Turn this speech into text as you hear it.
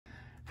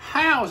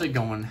How's it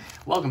going?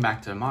 Welcome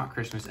back to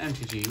MocKristmas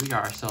MTG. We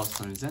got ourselves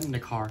some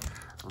Zendikar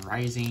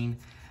Rising.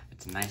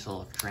 It's a nice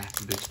little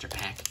draft booster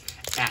pack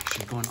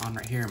action going on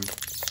right here. I'm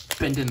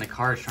bending the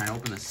cards trying to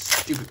open this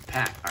stupid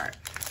pack. All right.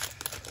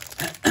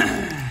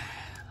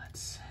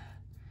 Let's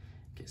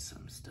get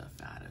some stuff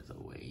out of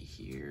the way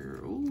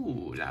here.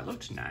 Ooh, that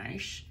looks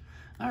nice.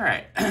 All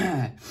right.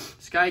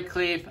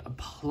 Skyclave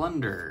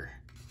Plunder.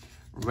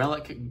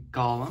 Relic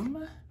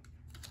Golem.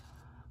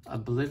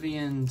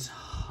 Oblivion's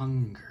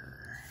Hunger.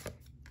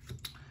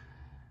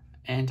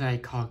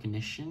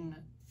 Anti-Cognition,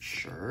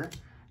 sure.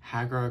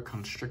 Hagra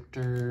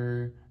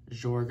Constrictor,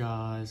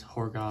 Jorgaz,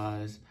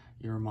 Horgaz,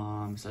 Your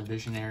Mom's, a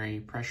Visionary,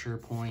 Pressure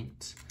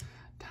Point,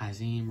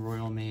 Tazim,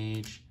 Royal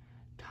Mage,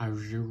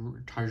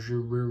 Tajuru,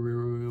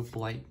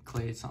 Blight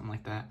Clade, something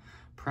like that.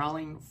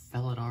 Prowling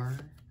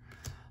Felidar,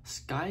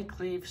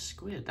 Skyclave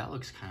Squid, that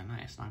looks kind of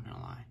nice, not gonna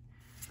lie.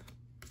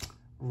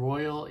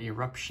 Royal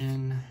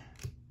Eruption,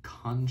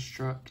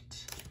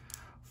 Construct,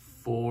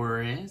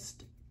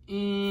 Forest,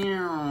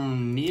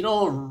 Needle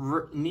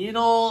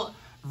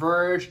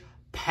Verge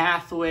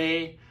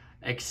Pathway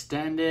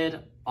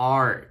Extended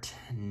Art.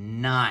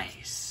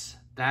 Nice.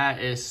 That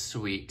is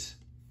sweet.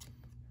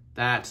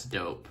 That's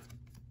dope.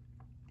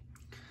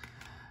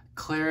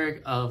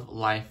 Cleric of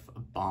Life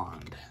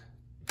Bond.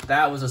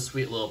 That was a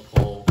sweet little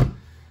pull.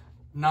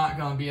 Not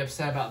gonna be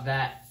upset about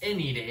that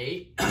any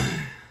day.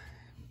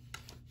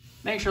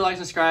 Make sure to like,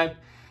 subscribe,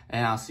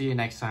 and I'll see you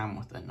next time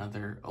with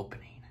another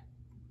opening.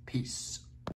 Peace.